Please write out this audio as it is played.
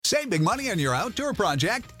Save big money on your outdoor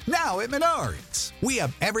project now at Menards. We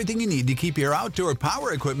have everything you need to keep your outdoor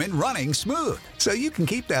power equipment running smooth, so you can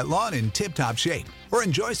keep that lawn in tip-top shape or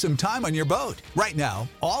enjoy some time on your boat. Right now,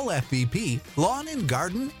 all FVP, lawn and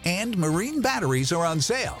garden, and marine batteries are on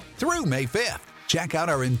sale through May 5th. Check out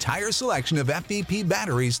our entire selection of FVP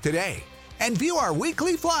batteries today and view our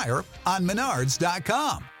weekly flyer on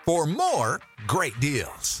Menards.com for more great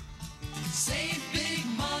deals. Save big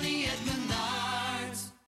money at Menards.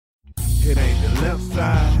 It ain't the left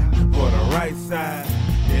side or the right side,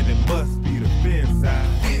 and it must be the fin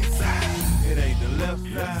side. Inside. It ain't the left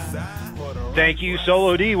side or the right. Thank you,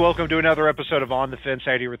 Solo D. Welcome to another episode of On the Fin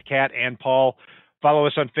Side here with Kat and Paul. Follow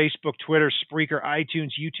us on Facebook, Twitter, Spreaker,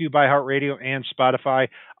 iTunes, YouTube, iHeartRadio, and Spotify.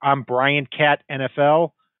 I'm Brian Cat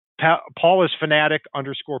NFL. Paul is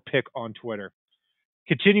fanatic_pick on Twitter.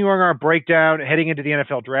 Continuing our breakdown, heading into the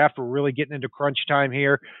NFL draft, we're really getting into crunch time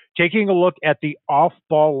here. Taking a look at the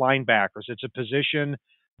off-ball linebackers. It's a position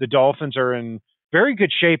the Dolphins are in very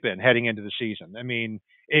good shape in heading into the season. I mean,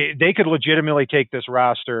 they could legitimately take this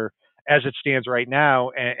roster as it stands right now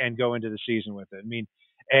and go into the season with it. I mean,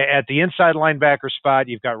 at the inside linebacker spot,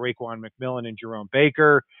 you've got Raekwon McMillan and Jerome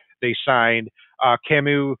Baker. They signed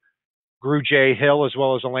Camus Grugier-Hill as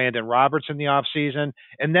well as Landon Roberts in the offseason.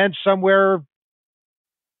 And then somewhere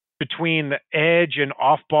between the edge and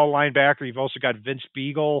off-ball linebacker, you've also got Vince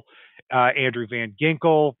Beagle, Andrew Van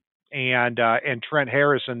Ginkel, and Trent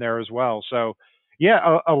Harris in there as well. So,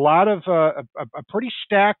 yeah, a lot of a pretty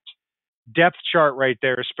stacked depth chart right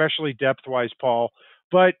there, especially depth-wise, Paul.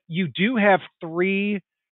 But you do have three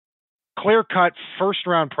clear-cut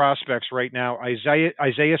first-round prospects right now: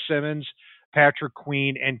 Isaiah Simmons, Patrick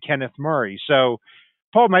Queen, and Kenneth Murray. So,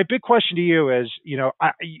 Paul, my big question to you is,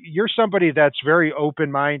 you're somebody that's very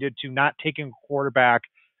open-minded to not taking a quarterback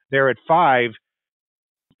there at 5.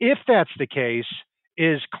 If that's the case,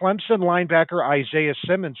 is Clemson linebacker Isaiah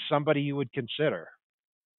Simmons somebody you would consider?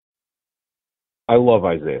 I love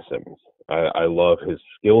Isaiah Simmons. I love his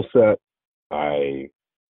skill set. I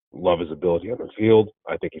love his ability on the field.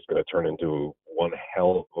 I think he's going to turn into one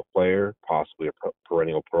hell of a player, possibly a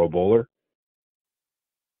perennial Pro Bowler.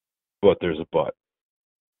 But there's a but.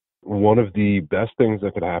 One of the best things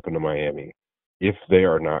that could happen to Miami, if they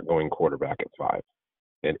are not going quarterback at 5,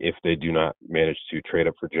 and if they do not manage to trade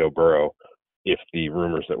up for Joe Burrow, if the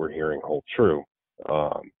rumors that we're hearing hold true,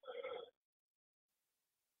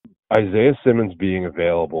 Isaiah Simmons being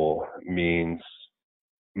available means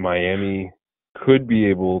Miami could be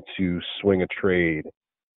able to swing a trade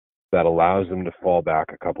that allows them to fall back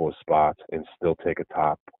a couple of spots and still take a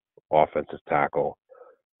top offensive tackle,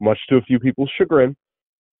 much to a few people's chagrin,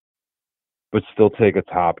 but still take a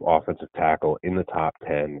top offensive tackle in the top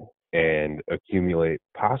 10 and accumulate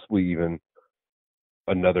possibly even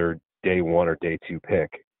another day 1 or day 2 pick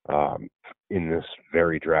in this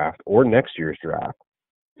very draft or next year's draft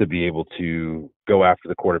to be able to go after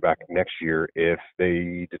the quarterback next year if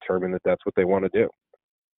they determine that that's what they want to do.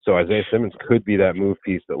 So Isaiah Simmons could be that move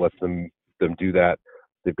piece that lets them do that.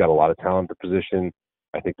 They've got a lot of talent at the position.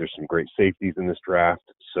 I think there's some great safeties in this draft,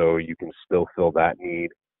 so you can still fill that need.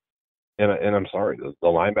 And I'm sorry, the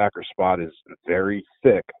linebacker spot is very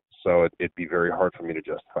thick, so it'd be very hard for me to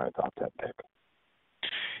justify a top 10 pick.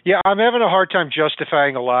 Yeah, I'm having a hard time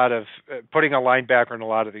justifying a lot of putting a linebacker in a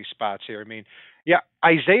lot of these spots here. I mean, yeah,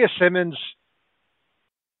 Isaiah Simmons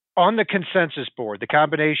on the consensus board, the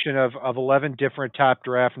combination of 11 different top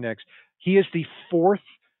draft nicks, he is the 4th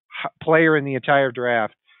player in the entire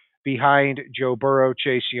draft behind Joe Burrow,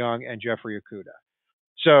 Chase Young, and Jeffrey Okudah.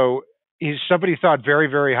 So he's somebody thought very,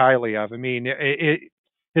 very highly of. I mean,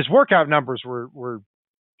 his workout numbers were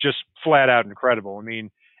just flat out incredible. I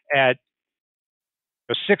mean, at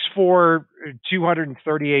 6'4",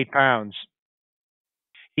 238 pounds,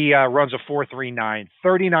 he runs a 4.39,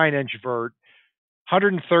 39-inch vert,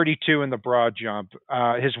 132 in the broad jump.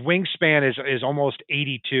 His wingspan is almost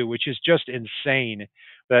 82, which is just insane.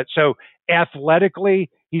 So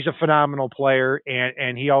athletically, he's a phenomenal player,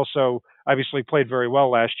 and he also obviously played very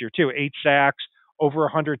well last year too. 8 sacks, over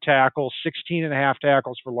 100 tackles, 16.5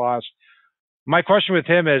 tackles for loss. My question with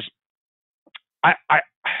him is,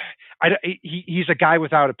 he's a guy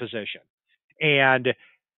without a position, and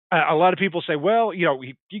a lot of people say, well,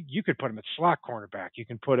 you could put him at slot cornerback, you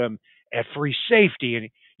can put him at free safety, and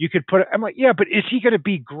you could put. I'm like, yeah, but is he going to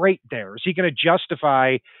be great there? Is he going to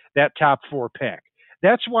justify that top 4 pick?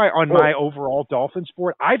 That's why on my overall Dolphins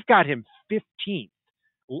board, I've got him 15th.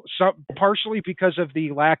 Partially because of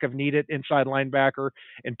the lack of needed inside linebacker,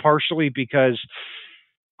 and partially because,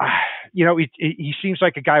 he seems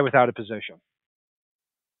like a guy without a position.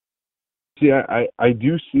 See, I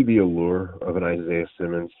do see the allure of an Isaiah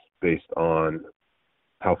Simmons based on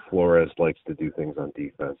how Flores likes to do things on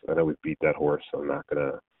defense. I know we've beat that horse, so I'm not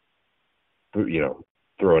going to,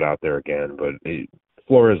 throw it out there again. But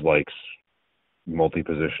Flores likes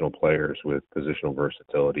multi-positional players with positional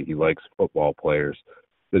versatility. He likes football players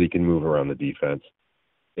that he can move around the defense.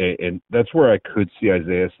 And that's where I could see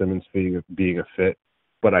Isaiah Simmons being a fit.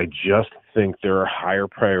 But I just think there are higher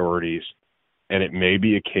priorities, and it may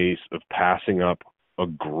be a case of passing up a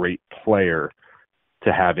great player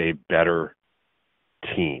to have a better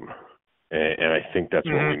team. And I think that's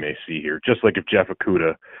what we may see here. Just like if Jeff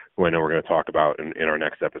Okudah, who I know we're going to talk about in our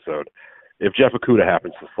next episode, if Jeff Okudah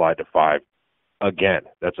happens to slide to 5, again,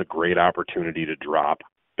 that's a great opportunity to drop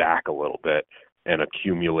back a little bit and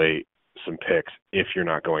accumulate some picks if you're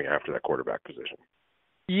not going after that quarterback position.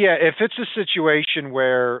 Yeah, if it's a situation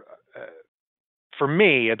where, for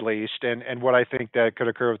me at least, and what I think that could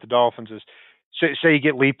occur with the Dolphins is, say you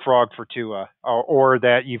get leapfrogged for Tua, or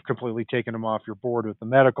that you've completely taken him off your board with the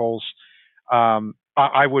medicals,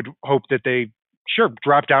 I would hope that they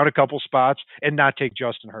drop down a couple spots and not take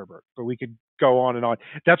Justin Herbert. But we could go on and on.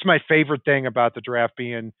 That's my favorite thing about the draft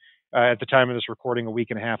being at the time of this recording a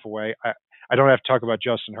week and a half away. I don't have to talk about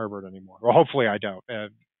Justin Herbert anymore. Well, hopefully I don't,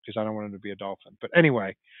 because I don't want him to be a Dolphin. But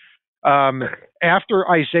anyway, after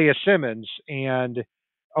Isaiah Simmons, and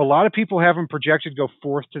a lot of people have him projected to go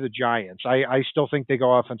 4th to the Giants. I still think they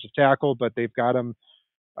go offensive tackle, but they've got him.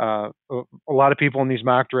 A lot of people in these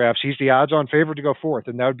mock drafts, he's the odds-on favorite to go 4th,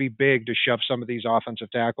 and that would be big to shove some of these offensive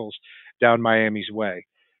tackles down Miami's way.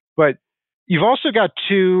 But you've also got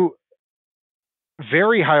 2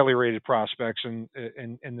 very highly rated prospects in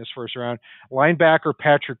this first round: linebacker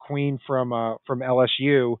Patrick Queen from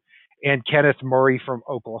LSU and Kenneth Murray from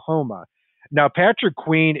Oklahoma. Now, Patrick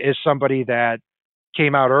Queen is somebody that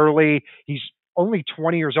came out early. He's only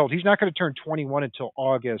 20 years old. He's not going to turn 21 until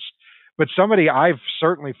August, but somebody I've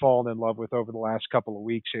certainly fallen in love with over the last couple of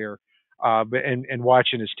weeks here, and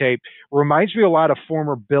watching his tape. Reminds me a lot of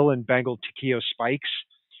former Bill and Bengal Takeo Spikes.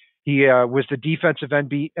 He was the defensive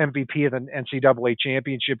MVP of the NCAA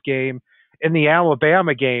championship game. In the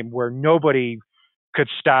Alabama game, where nobody could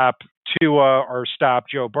stop Tua or stop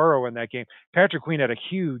Joe Burrow in that game, Patrick Queen had a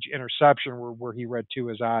huge interception where he read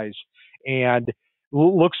Tua's eyes, and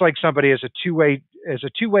looks like somebody as a two-way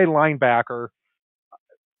linebacker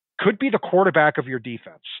could be the quarterback of your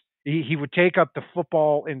defense. He would take up the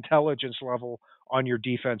football intelligence level on your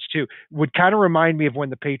defense too. Would kind of remind me of when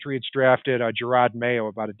the Patriots drafted Gerard Mayo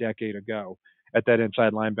about a decade ago at that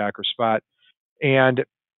inside linebacker spot. And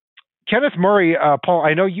Kenneth Murray, Paul,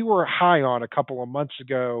 I know you were high on a couple of months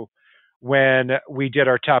ago when we did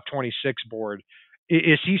our top 26 board.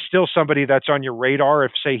 Is he still somebody that's on your radar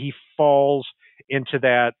if, say, he falls into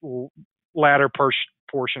that latter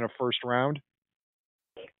portion of first round?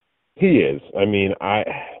 He is. I mean,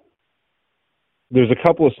 there's a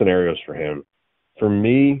couple of scenarios for him. For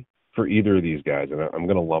me, for either of these guys, and I'm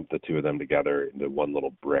going to lump the 2 of them together into one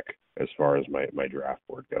little brick as far as my draft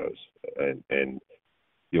board goes, and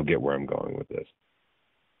you'll get where I'm going with this.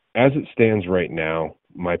 As it stands right now,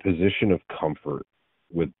 my position of comfort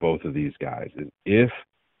with both of these guys is if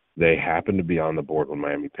they happen to be on the board when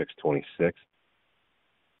Miami picks 26,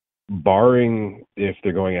 barring if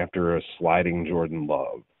they're going after a sliding Jordan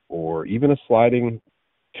Love or even a sliding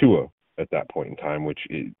Tua at that point in time, which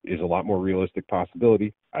is a lot more realistic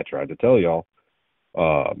possibility. I tried to tell y'all,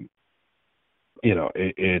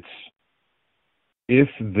 it's if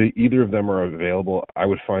either of them are available, I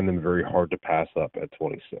would find them very hard to pass up at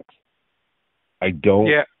 26. I don't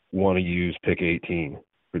want to use pick 18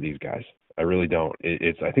 for these guys. I really don't.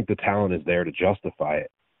 I think the talent is there to justify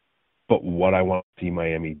it. But what I want to see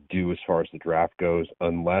Miami do as far as the draft goes,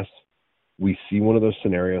 unless we see one of those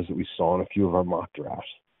scenarios that we saw in a few of our mock drafts,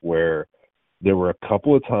 where there were a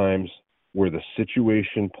couple of times where the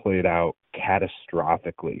situation played out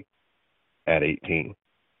catastrophically at 18,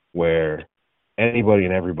 where anybody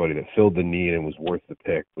and everybody that filled the need and was worth the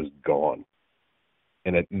pick was gone.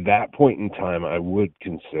 And at that point in time, I would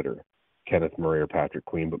consider Kenneth Murray or Patrick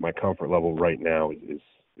Queen, but my comfort level right now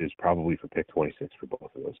is probably for pick 26 for both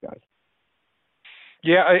of those guys.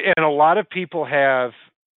 Yeah, and a lot of people have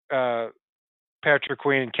Patrick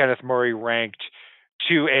Queen and Kenneth Murray ranked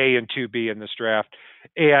 2A and 2B in this draft.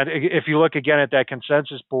 And if you look again at that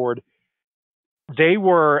consensus board, they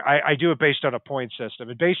were, I do it based on a point system.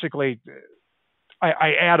 And basically,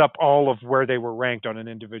 I add up all of where they were ranked on an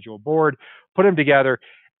individual board, put them together,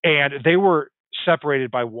 and they were separated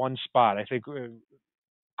by one spot. I think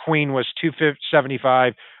Queen was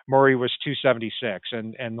 275, Murray was 276,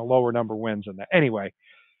 and the lower number wins in that. Anyway,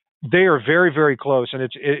 They are very, very close, and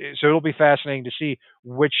so it'll be fascinating to see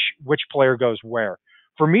which player goes where.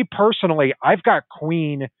 For me personally, I've got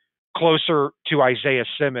Queen closer to Isaiah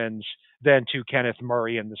Simmons than to Kenneth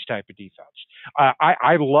Murray in this type of defense.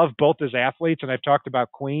 I love both as athletes, and I've talked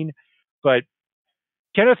about Queen, but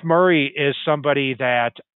Kenneth Murray is somebody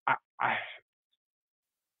that I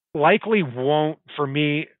likely won't, for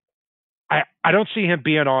me, I don't see him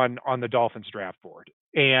being on the Dolphins draft board.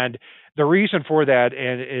 And the reason for that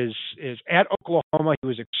is at Oklahoma, he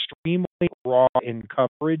was extremely raw in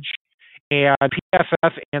coverage. And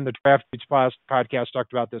PFF and the Draft Dudes podcast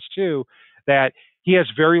talked about this too, that he has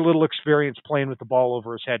very little experience playing with the ball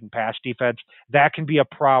over his head in pass defense. That can be a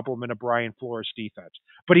problem in a Brian Flores defense.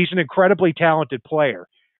 But he's an incredibly talented player.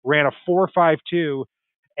 Ran a 4.52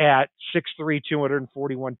 at 6'3",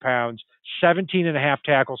 241 pounds, 17 and a half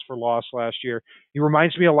tackles for loss last year. He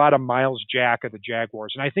reminds me a lot of Miles Jack of the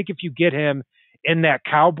Jaguars. And I think if you get him in that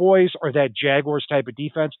Cowboys or that Jaguars type of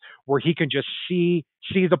defense where he can just see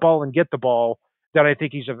the ball and get the ball, then I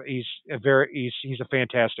think he's a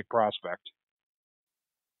fantastic prospect.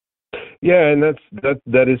 Yeah, and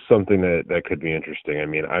that is something that could be interesting. I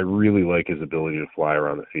mean, I really like his ability to fly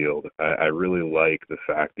around the field. I really like the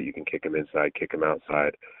fact that you can kick him inside, kick him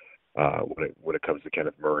outside when it comes to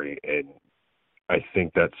Kenneth Murray, and I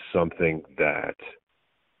think that's something that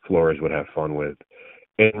Flores would have fun with.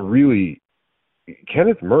 And really,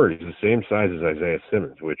 Kenneth Murray is the same size as Isaiah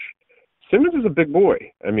Simmons, which Simmons is a big boy.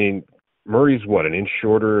 I mean, Murray's an inch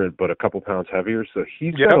shorter but a couple pounds heavier, so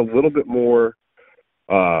he's got a little bit more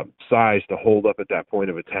size to hold up at that point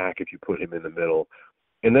of attack if you put him in the middle.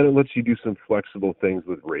 And then it lets you do some flexible things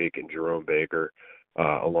with Rake and Jerome Baker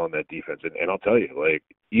along that defense. And I'll tell you, like,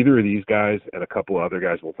 either of these guys and a couple of other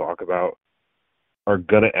guys we'll talk about are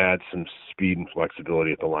going to add some speed and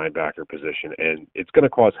flexibility at the linebacker position. And it's going to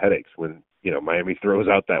cause headaches when, Miami throws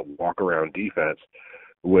out that walk-around defense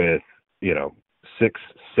with, 6-7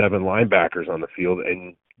 linebackers on the field,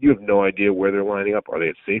 and you have no idea where they're lining up. Are they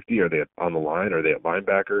at safety? Are they on the line? Are they at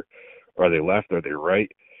linebacker? Are they left? Are they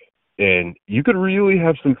right? And you could really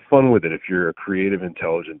have some fun with it if you're a creative,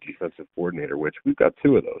 intelligent defensive coordinator, which we've got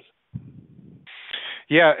two of those.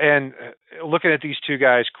 Yeah, and looking at these two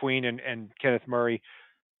guys, Queen and Kenneth Murray,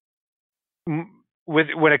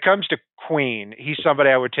 when it comes to Queen, he's somebody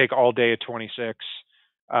I would take all day at 26.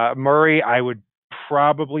 Murray, I would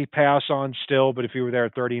probably pass on still, but if he were there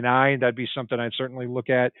at 39, that'd be something I'd certainly look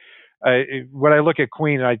at. When I look at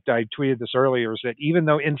Queen, I tweeted this earlier, is that even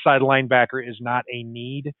though inside linebacker is not a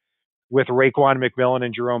need with Raekwon McMillan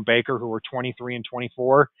and Jerome Baker, who are 23 and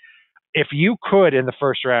 24, if you could in the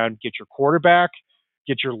first round get your quarterback,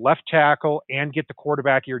 get your left tackle, and get the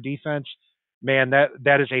quarterback of your defense, man,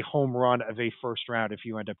 that is a home run of a first round if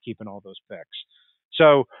you end up keeping all those picks.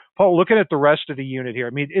 So, Paul, looking at the rest of the unit here,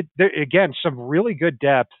 I mean, again, some really good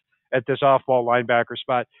depth at this off-ball linebacker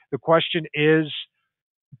spot. The question is,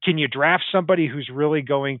 can you draft somebody who's really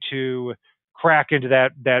going to crack into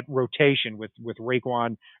that rotation with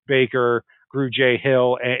Raekwon Baker, Grugier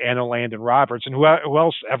Hill, and a Landon Roberts, and who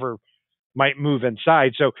else ever might move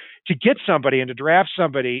inside? So to get somebody and to draft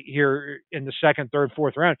somebody here in the second, third,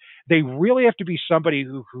 fourth round, they really have to be somebody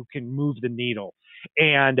who can move the needle.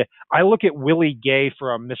 And I look at Willie Gay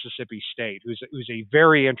from Mississippi State, who's a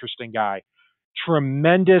very interesting guy,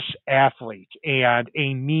 tremendous athlete and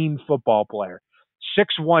a mean football player,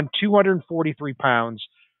 6'1", 243 pounds,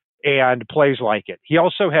 and plays like it. He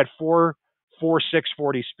also had 4.6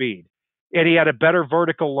 40 speed, and he had a better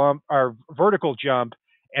vertical jump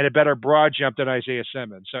and a better broad jump than Isaiah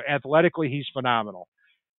Simmons. So athletically, he's phenomenal.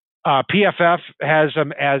 PFF has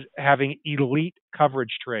him as having elite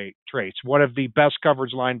coverage traits, one of the best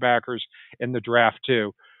coverage linebackers in the draft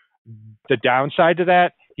too. The downside to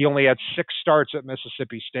that, he only had 6 starts at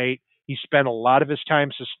Mississippi State. He spent a lot of his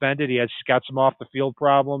time suspended. He has got some off the field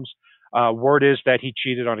problems. Word is that he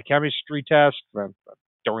cheated on a chemistry test. I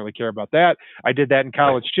don't really care about that. I did that in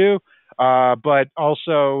college too. But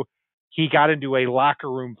also he got into a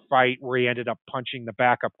locker room fight where he ended up punching the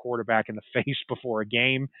backup quarterback in the face before a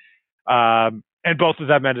game. And both of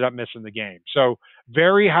them ended up missing the game. So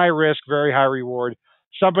very high risk, very high reward.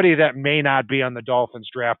 Somebody that may not be on the Dolphins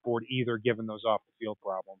draft board either, given those off the field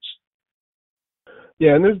problems.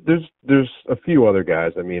 Yeah, and there's a few other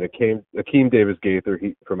guys. I mean, Akeem Davis Gaither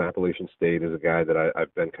from Appalachian State is a guy that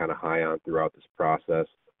I've been kind of high on throughout this process.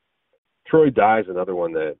 Troy Dye is another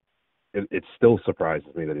one that it still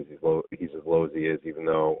surprises me that he's as low as he is, even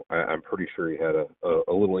though I'm pretty sure he had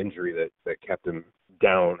a little injury that kept him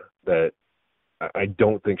down that I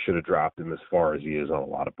don't think should have dropped him as far as he is on a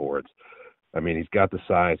lot of boards. I mean, he's got the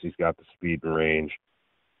size, he's got the speed and range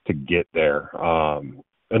to get there.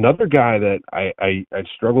 Another guy that I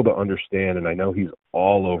struggle to understand, and I know he's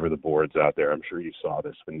all over the boards out there. I'm sure you saw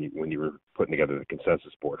this when you were putting together the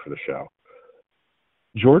consensus board for the show.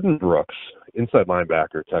 Jordan Brooks, inside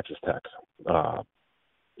linebacker, Texas Tech, 6'1",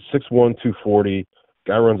 240.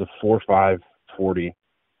 Guy runs a 4.5 40.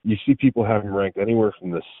 You see people have him ranked anywhere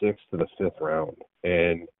from the 6th to the 5th round,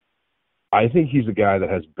 and I think he's a guy that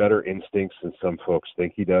has better instincts than some folks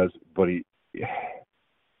think he does, but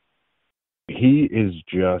he is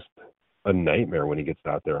just a nightmare when he gets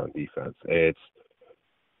out there on defense.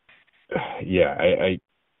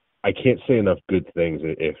 I can't say enough good things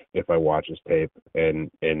if I watch his tape, and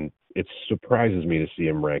it surprises me to see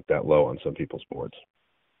him ranked that low on some people's boards.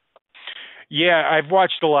 Yeah, I've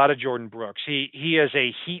watched a lot of Jordan Brooks. He is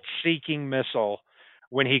a heat-seeking missile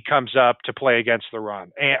when he comes up to play against the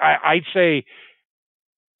run. And I'd say,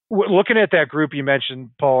 looking at that group you mentioned,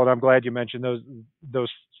 Paul, and I'm glad you mentioned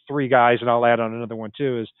those three guys, and I'll add on another one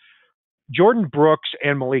too, is Jordan Brooks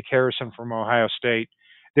and Malik Harrison from Ohio State.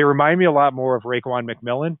 They remind me a lot more of Raekwon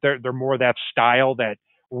McMillan. They're more that style, that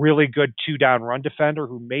really good two-down run defender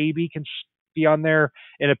who maybe can be on there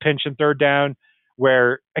in a pinch and third down,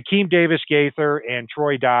 where Akeem Davis-Gaither and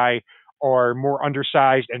Troy Dye are more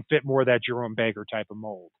undersized and fit more that Jerome Baker type of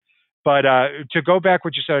mold. But to go back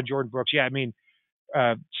what you said on Jordan Brooks, yeah, I mean,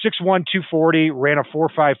 6'1", 240, ran a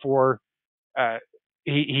 4.54.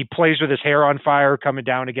 He plays with his hair on fire coming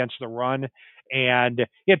down against the run, and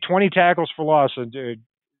he had 20 tackles for loss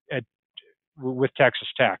with Texas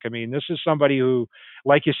Tech. I mean, this is somebody who,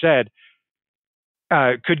 like you said,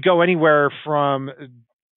 could go anywhere from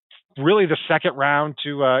really the second round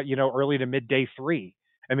to early to mid day 3.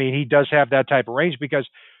 I mean, he does have that type of range, because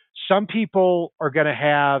some people are going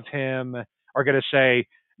to say,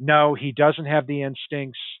 no, he doesn't have the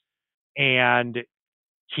instincts, and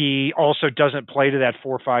he also doesn't play to that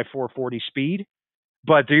 4.5, 4.40 speed.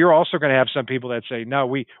 But you're also going to have some people that say, no,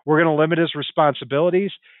 we're going to limit his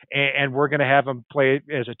responsibilities, and we're going to have him play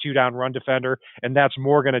as a two-down run defender, and that's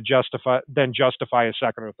more going to justify a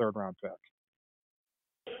second or third round pick.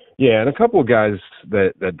 Yeah, and a couple of guys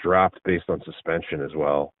that dropped based on suspension as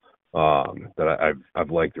well, that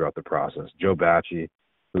I've liked throughout the process. Joe Bachie,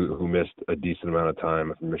 who missed a decent amount of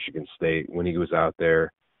time from Michigan State. When he was out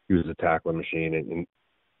there, he was a tackling machine, and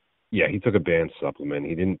yeah, he took a banned supplement.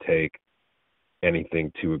 He didn't take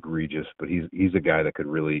anything too egregious, but he's a guy that could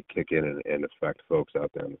really kick in and affect folks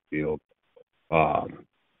out there in the field.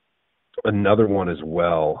 Another one as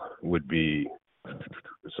well would be,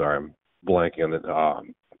 sorry, I'm blanking on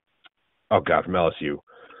the, from LSU,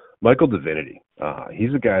 Michael Divinity.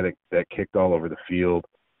 He's a guy that kicked all over the field.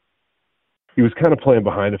 He was kind of playing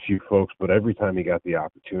behind a few folks, but every time he got the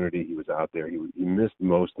opportunity, he was out there. He missed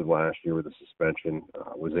most of last year with a suspension,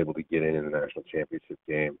 was able to get in the national championship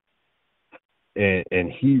game.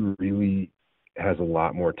 And he really has a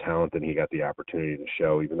lot more talent than he got the opportunity to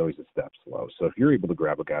show, even though he's a step slow. So if you're able to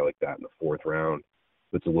grab a guy like that in the 4th round,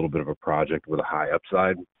 that's a little bit of a project with a high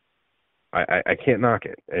upside, I can't knock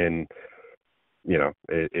it. And,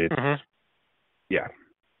 it's yeah.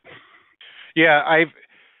 Yeah,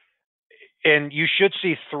 and you should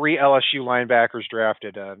see 3 LSU linebackers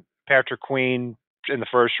drafted. Patrick Queen in the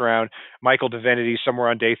 1st round, Michael Divinity somewhere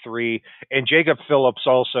on day 3, and Jacob Phillips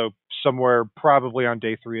also somewhere probably on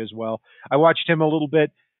day 3 as well. I watched him a little bit.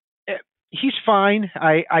 He's fine.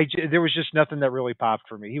 There was just nothing that really popped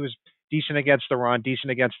for me. He was decent against the run, decent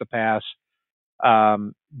against the pass,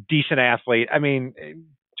 decent athlete. I mean,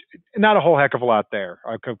 not a whole heck of a lot there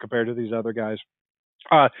compared to these other guys.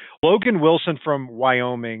 Logan Wilson from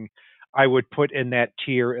Wyoming, I would put in that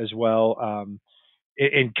tier as well.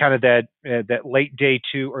 In kind of that late day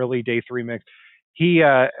 2, early day 3 mix. He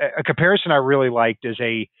a comparison I really liked is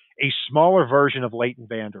a smaller version of Leighton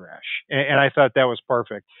Vander Esch, and I thought that was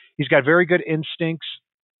perfect. He's got very good instincts,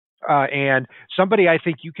 and somebody I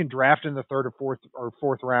think you can draft in the 3rd or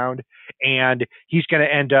 4th round, and he's going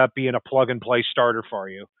to end up being a plug and play starter for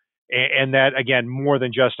you, and that again more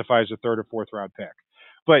than justifies a 3rd or 4th round pick.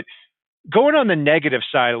 But going on the negative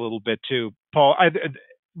side a little bit too, Paul,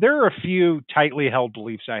 there are a few tightly held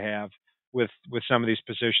beliefs I have with some of these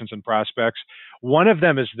positions and prospects. One of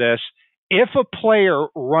them is this: if a player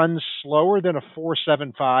runs slower than a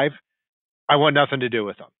 4.75, I want nothing to do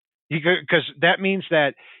with him, because that means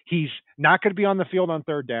that he's not going to be on the field on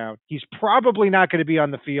 3rd down. He's probably not going to be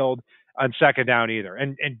on the field on 2nd down either.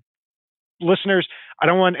 And listeners, I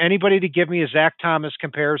don't want anybody to give me a Zach Thomas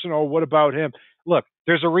comparison. Oh, what about him? Look,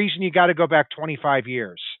 there's a reason you got to go back 25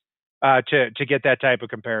 years to get that type of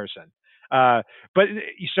comparison. But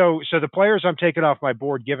so the players I'm taking off my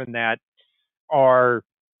board, given that, are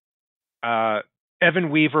Evan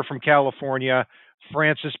Weaver from California,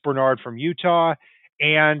 Francis Bernard from Utah,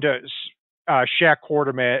 and Shaq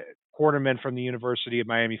Quarterman from the University of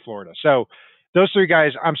Miami, Florida. So those three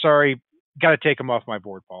guys, I'm sorry, got to take them off my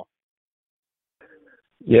board, Paul.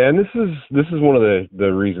 Yeah, and this is one of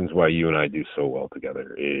the reasons why you and I do so well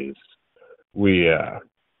together is we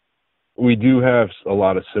do have a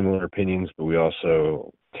lot of similar opinions, but we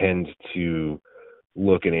also tend to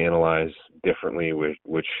look and analyze differently,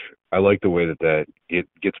 which I like the way that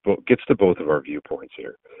gets to both of our viewpoints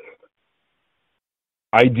here.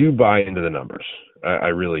 I do buy into the numbers. I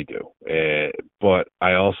really do. But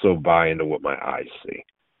I also buy into what my eyes see.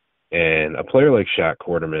 And a player like Shaq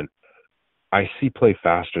Quarterman, I see play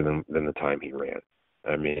faster than the time he ran.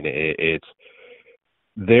 I mean,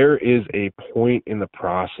 there is a point in the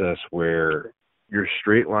process where your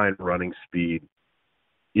straight line running speed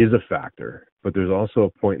is a factor, but there's also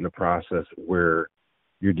a point in the process where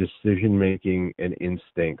your decision making and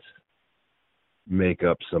instincts make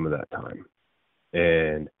up some of that time.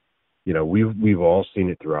 And you know, we've all seen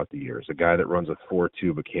it throughout the years. A guy that runs a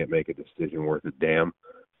 4.2 but can't make a decision worth a damn.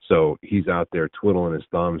 So he's out there twiddling his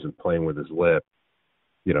thumbs and playing with his lip,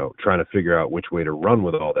 you know, trying to figure out which way to run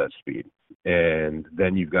with all that speed. And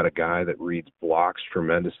then you've got a guy that reads blocks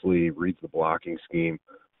tremendously, reads the blocking scheme,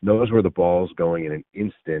 knows where the ball's going in an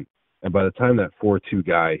instant. And by the time that 4.2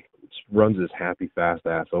 guy runs his happy, fast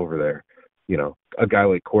ass over there, you know, a guy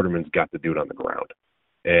like Quarterman's got the dude on the ground.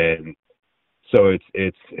 And so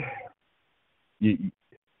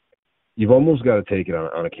you've almost got to take it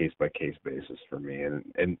on a case-by-case basis for me.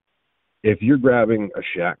 And if you're grabbing a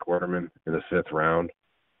Shaq Quarterman in the 5th round,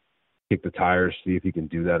 kick the tires, see if he can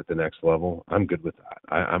do that at the next level, I'm good with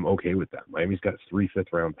that. I'm okay with that. Miami's got 3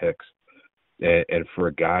 5th-round picks. And for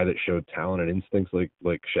a guy that showed talent and instincts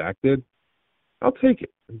like Shaq did, I'll take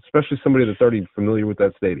it, especially somebody that's already familiar with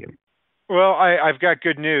that stadium. Well, I've got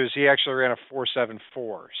good news. He actually ran a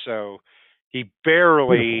 4.74, so he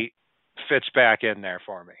barely fits back in there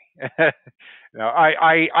for me. No,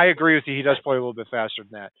 I agree with you. He does play a little bit faster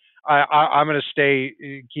than that. I'm going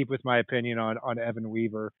to keep with my opinion on Evan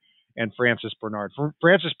Weaver and Francis Bernard.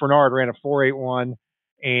 Francis Bernard ran a 4.81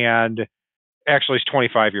 and actually is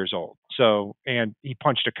 25 years old. So, and he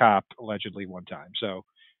punched a cop allegedly one time. So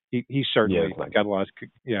he certainly got a lot of,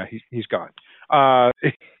 he's gone.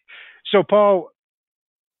 So Paul,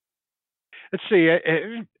 let's see,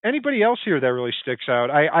 anybody else here that really sticks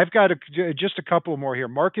out? I've got just a couple more here.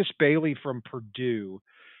 Marcus Bailey from Purdue,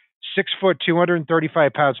 6 foot,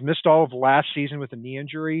 235 pounds, missed all of last season with a knee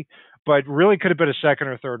injury, but really could have been a 2nd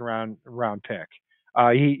or 3rd round pick.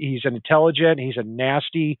 He's an intelligent, he's a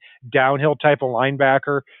nasty downhill type of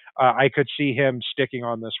linebacker. I could see him sticking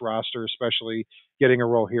on this roster, especially getting a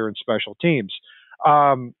role here in special teams.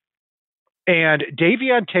 And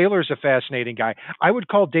Davion Taylor is a fascinating guy. I would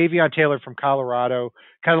call Davion Taylor from Colorado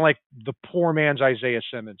kind of like the poor man's Isaiah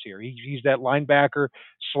Simmons here. He's that linebacker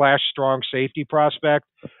 / strong safety prospect.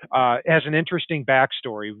 Has an interesting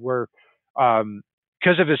backstory where,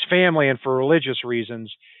 because of his family and for religious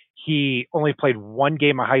reasons, he only played 1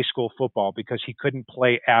 game of high school football because he couldn't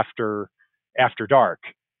play after dark.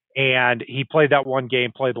 And he played that 1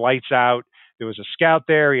 game, played lights out. There was a scout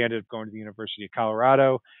there. He ended up going to the University of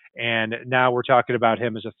Colorado. And now we're talking about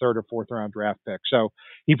him as a 3rd or 4th round draft pick. So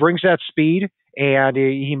he brings that speed, and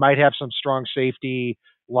he might have some strong safety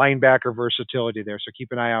linebacker versatility there. So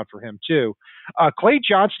keep an eye out for him too. Clay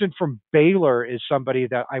Johnston from Baylor is somebody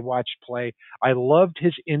that I watched play. I loved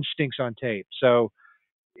his instincts on tape. So,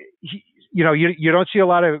 you don't see a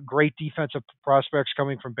lot of great defensive prospects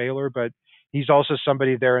coming from Baylor, but he's also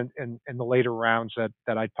somebody there in the later rounds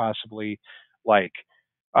that I'd possibly like.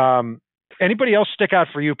 Anybody else stick out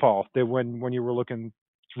for you, Paul, that when you were looking?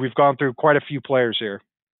 We've gone through quite a few players here.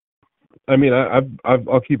 I mean,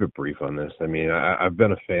 I'll keep it brief on this. I mean, I've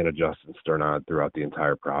been a fan of Justin Sternad throughout the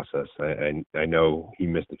entire process. I know he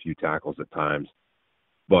missed a few tackles at times,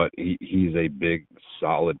 but he's a big,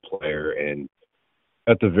 solid player, and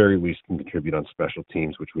at the very least can contribute on special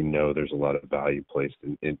teams, which we know there's a lot of value placed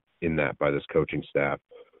in that by this coaching staff.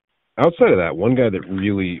 Outside of that, one guy that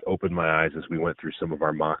really opened my eyes as we went through some of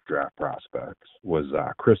our mock draft prospects was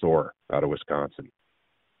Chris Orr out of Wisconsin.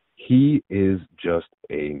 He is just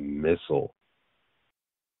a missile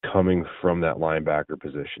coming from that linebacker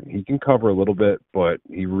position. He can cover a little bit, but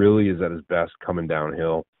he really is at his best coming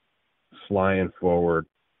downhill, flying forward,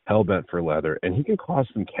 hell-bent for leather, and he can cause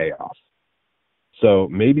some chaos. So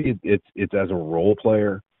maybe it's as a role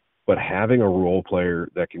player, but having a role player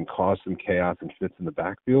that can cause some chaos and fits in the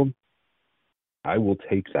backfield, I will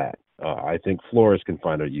take that. I think Flores can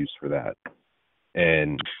find a use for that.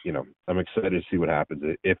 And, I'm excited to see what happens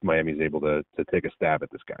if Miami's able to take a stab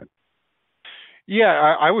at this guy.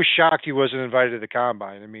 Yeah, I was shocked he wasn't invited to the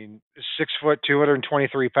combine. I mean, 6 foot,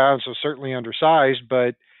 223 pounds, so certainly undersized,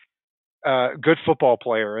 but good football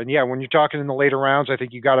player. And yeah, when you're talking in the later rounds, I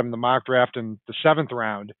think you got him in the mock draft in the 7th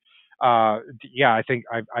round. Yeah, I think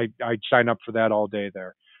I'd sign up for that all day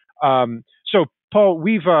there. So Paul,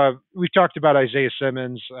 we've talked about Isaiah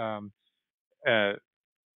Simmons.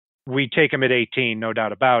 We take him at 18, no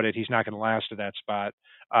doubt about it. He's not going to last at that spot.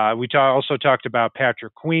 Also talked about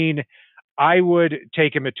Patrick Queen. I would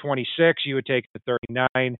take him at 26. You would take him at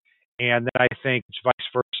 39, and then I think it's vice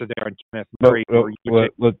versa there on Kenneth Murray.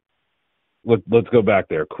 Let's go back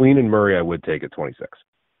there. Queen and Murray, I would take at 26.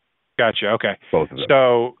 Gotcha. Okay. Both of them.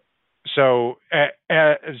 So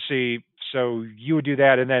see. So you would do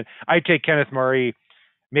that, and then I'd take Kenneth Murray,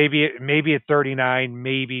 maybe at 39,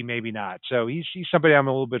 maybe not. So he's somebody I'm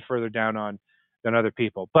a little bit further down on than other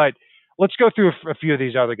people. But let's go through a few of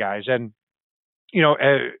these other guys. And you know,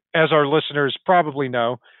 as our listeners probably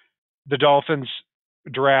know, the Dolphins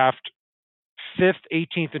draft 5th,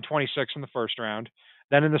 18th, and 26th in the first round.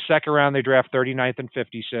 Then in the second round, they draft 39th and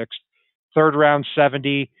 56th. Third round,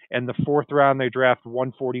 70. And the fourth round, they draft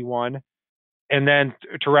 141. And then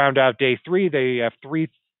to round out day 3, they have 3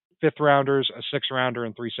 5th-rounders, a 6th-rounder,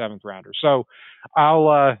 and 3 7th-rounders. So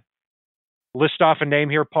I'll list off a name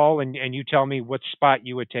here, Paul, and you tell me what spot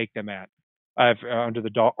you would take them at under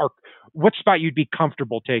the or what spot you'd be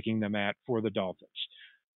comfortable taking them at for the Dolphins.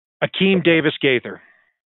 Akeem Davis Gaither.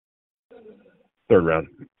 3rd round.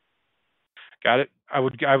 Got it. I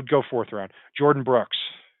would go 4th round. Jordan Brooks.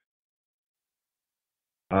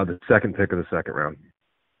 The 2nd pick of the 2nd round.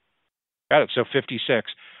 Got it. So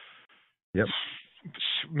 56. Yep.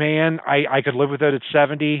 Man, I could live with it at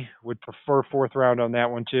 70. Would prefer 4th round on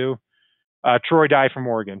that one too. Troy Dye from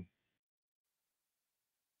Oregon.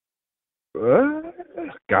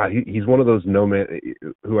 God, he's one of those no man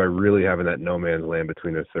who I really have in that no man's land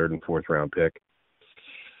between their 3rd and 4th round pick.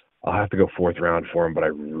 I'll have to go 4th round for him, but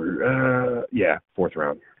 4th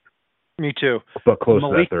round. Me too. But close to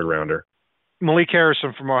that 3rd rounder. Malik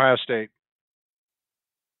Harrison from Ohio State.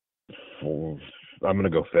 I'm going to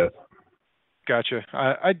go 5th. Gotcha.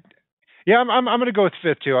 I'm going to go with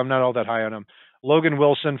 5th too. I'm not all that high on him. Logan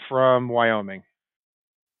Wilson from Wyoming.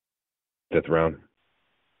 5th round.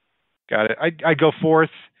 Got it. I'd go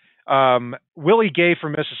 4th. Willie Gay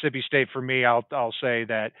from Mississippi State for me. I'll say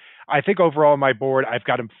that I think overall on my board I've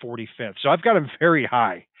got him 45th. So I've got him very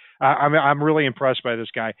high. I'm really impressed by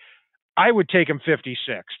this guy. I would take him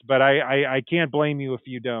 56th, but I can't blame you if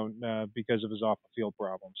you don't because of his off the field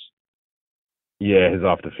problems. Yeah, his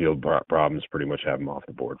off the field problems pretty much have him off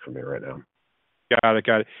the board for me right now. Got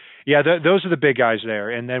it. Yeah, those are the big guys there.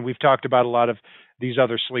 And then we've talked about a lot of these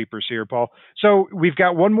other sleepers here, Paul. So we've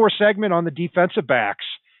got one more segment on the defensive backs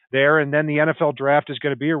there, and then the NFL draft is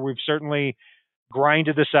going to be here. We've certainly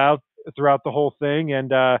grinded this out throughout the whole thing,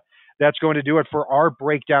 and that's going to do it for our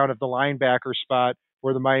breakdown of the linebacker spot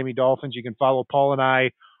for the Miami Dolphins. You can follow Paul and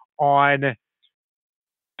I on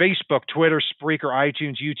Facebook, Twitter, Spreaker,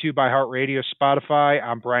 iTunes, YouTube, iHeartRadio, Spotify.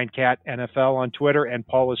 I'm Brian Catt, NFL on Twitter, and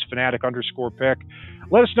Paul is Fanatic_pick.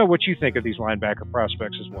 Let us know what you think of these linebacker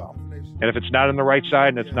prospects as well. And if it's not on the right side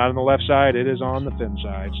and it's not on the left side, it is on the thin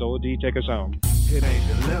side. Solo D, take us home. It ain't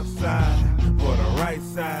the left side or the right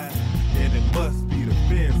side, and it must be the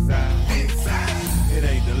thin side. Inside. It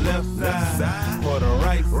ain't the left side or the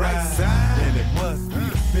right side, and it must be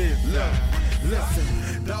the thin side.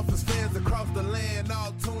 Listen, Dolphins fans across the land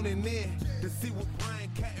all tuning in to see what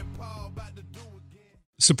Brian Catt and Paul about to do again.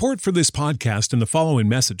 Support for this podcast and the following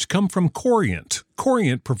message come from Corient.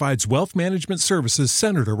 Corient provides wealth management services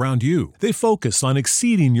centered around you. They focus on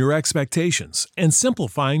exceeding your expectations and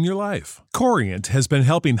simplifying your life. Corient has been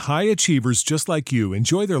helping high achievers just like you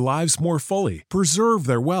enjoy their lives more fully, preserve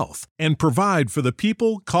their wealth, and provide for the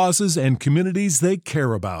people, causes, and communities they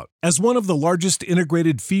care about. As one of the largest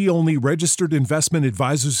integrated fee-only registered investment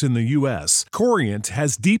advisors in the U.S., Corient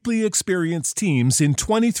has deeply experienced teams in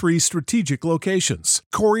 23 strategic locations.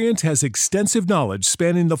 Corient has extensive knowledge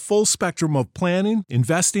spanning the full spectrum of planning,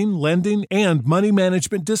 investing, lending, and money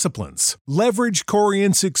management disciplines. Leverage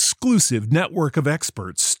Corient's exclusive network of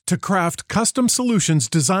experts to craft custom solutions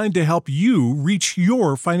designed to help you reach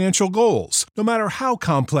your financial goals, no matter how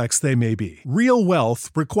complex they may be. Real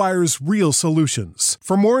wealth requires real solutions.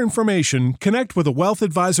 For more information, connect with a wealth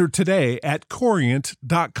advisor today at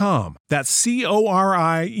Corient.com. That's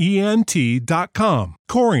Corient.com.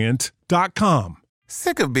 Corient.com.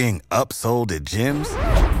 Sick of being upsold at gyms?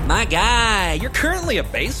 My guy, you're currently a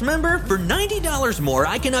base member? For $90 more,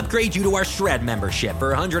 I can upgrade you to our Shred membership.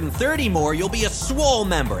 For $130 more, you'll be a Swole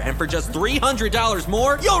member. And for just $300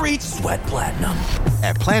 more, you'll reach Sweat Platinum.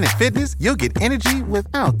 At Planet Fitness, you'll get energy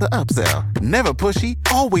without the upsell. Never pushy,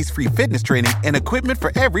 always free fitness training and equipment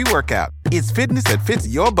for every workout. It's fitness that fits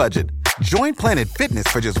your budget. Join Planet Fitness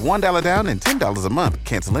for just $1 down and $10 a month.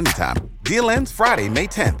 Cancel anytime. Deal ends Friday, May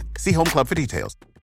 10th. See Home Club for details.